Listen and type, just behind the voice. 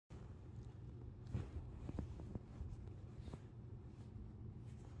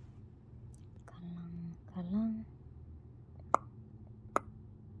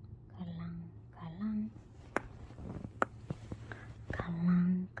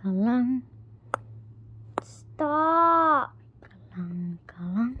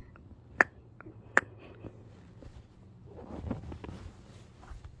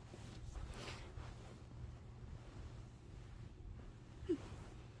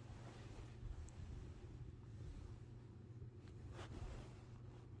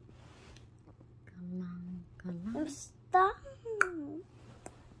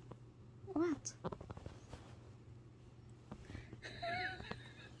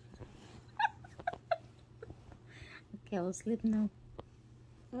Okay, I'll sleep now.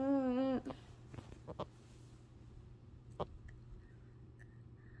 Mm.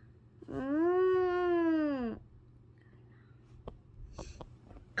 Mm.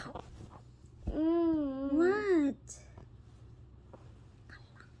 Mm. What?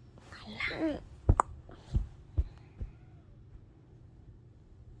 Mm.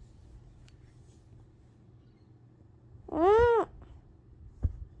 Mm.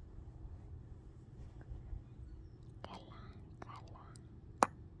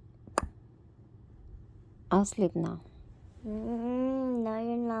 I'll sleep now. No,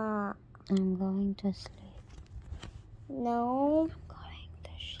 you're not. I'm going to sleep. No. I'm going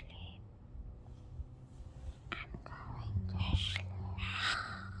to sleep. I'm going to sleep.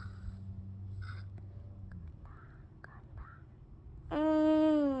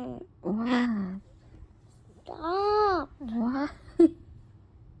 What? Stop. What?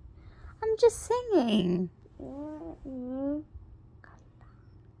 I'm just singing. Mm.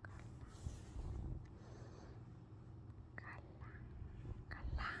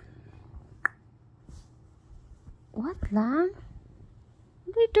 What, Lang?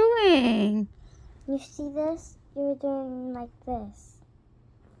 What are you doing? You see this? You're doing like this.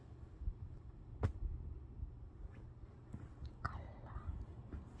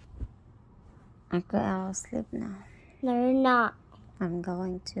 Okay, I'll sleep now. No, you're not. I'm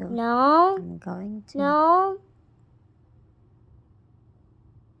going to. No. I'm going to. No.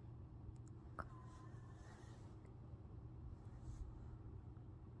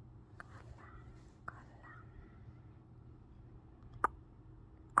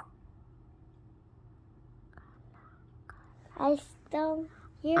 I still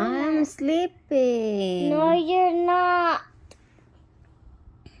hear I'm that. sleeping. No, you're not.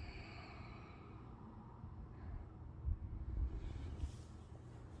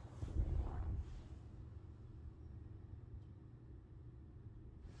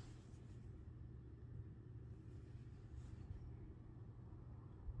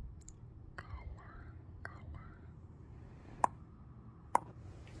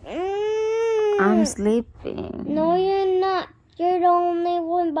 I'm sleeping. No, you're not. You're the only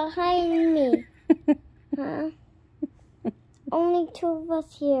one behind me. Huh? Only two of us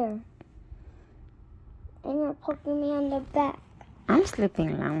here. And you're poking me on the back. I'm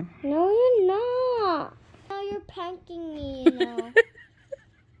sleeping now. No, you're not. Now you're pranking me, you know.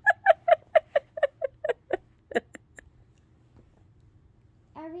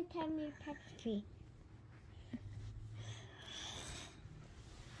 Every time you prank me.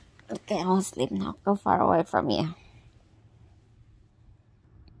 Okay, I'll sleep now. Go far away from you.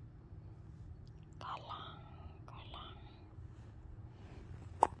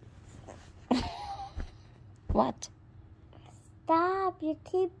 What? Stop. You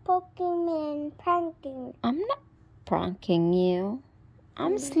keep poking me and pranking me. I'm not pranking you.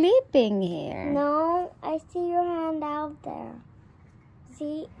 I'm sleeping here. No, I see your hand out there.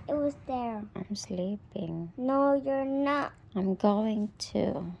 See, it was there. I'm sleeping. No, you're not. I'm going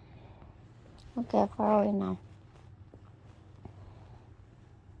to. Okay, far away now.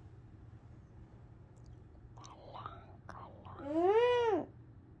 Mm.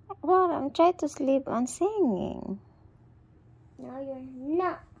 What? I'm trying to sleep. I'm singing. No, you're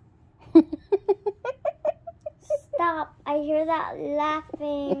not. Stop. I hear that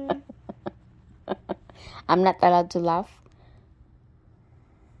laughing. I'm not allowed to laugh.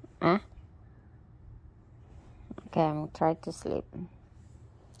 Huh? Okay, I'm trying to sleep.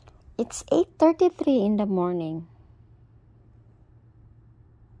 It's 8:33 in the morning.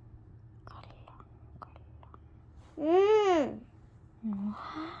 Mm.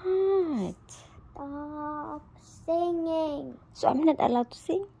 What? Stop singing. So I'm not allowed to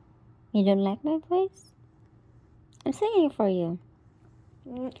sing? You don't like my voice? I'm singing for you.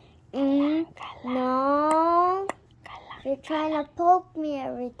 No. You're trying to poke me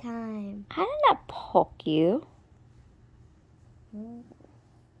every time. I did not poke you.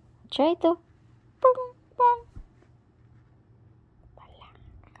 Try to. Boom, boom. I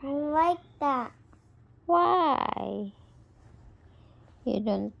don't like that. Why? You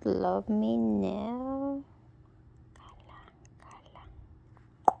don't love me now?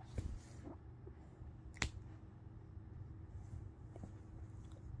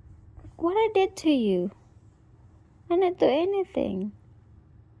 What I did to you? I didn't do anything.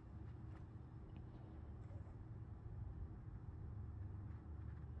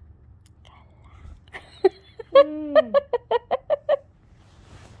 Mm.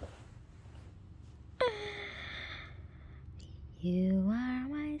 You are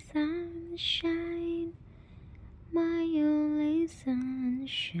my sunshine, my only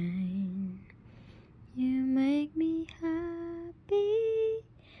sunshine. You make me happy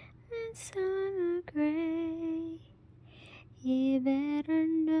and sun are gray. You better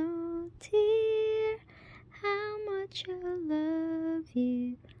know, dear, how much I love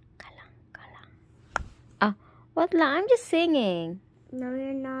you. Kalang, kalang. Ah, what la? I'm just singing. No,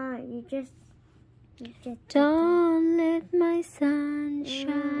 you're not. You just Don't let my sun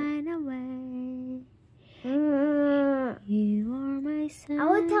shine away. You are my sun. I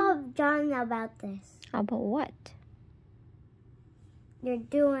will tell John about this. About what? You're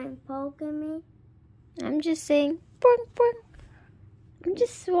doing poking me. I'm just saying, boing, boing.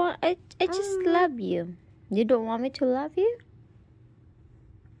 I just love you. You don't want me to love you?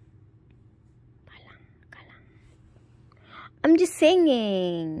 Kalang, kalang. I'm just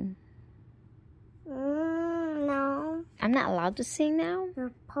singing. No. I'm not allowed to sing now?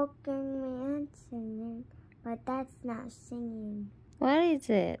 You're poking me and singing, but that's not singing. What is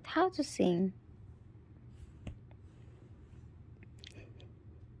it? How to sing?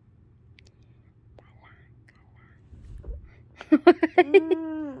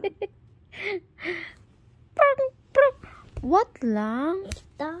 What lang?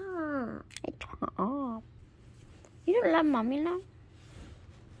 Stop. Stop. You don't love mommy now?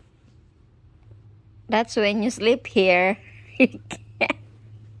 That's when you sleep here. You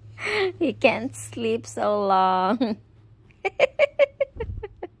can't sleep so long.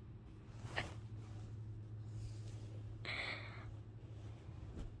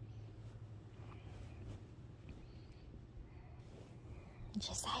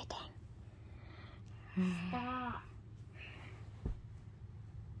 She's hiding. Stop.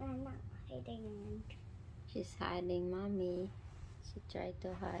 I'm not hiding. She's hiding, mommy. She tried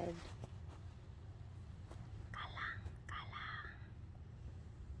to hide. Kalang, kalang.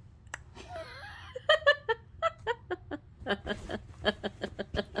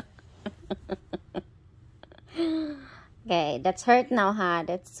 Okay, that's hurt now, huh?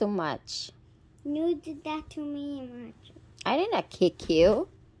 That's too much. You did that to me much. I didn't kick you.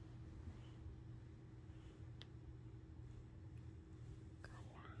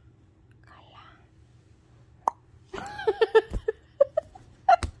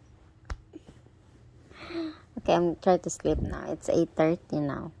 Okay, I'm trying to sleep now. It's 8:30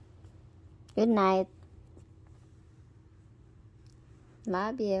 now. Good night.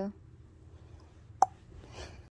 Love you.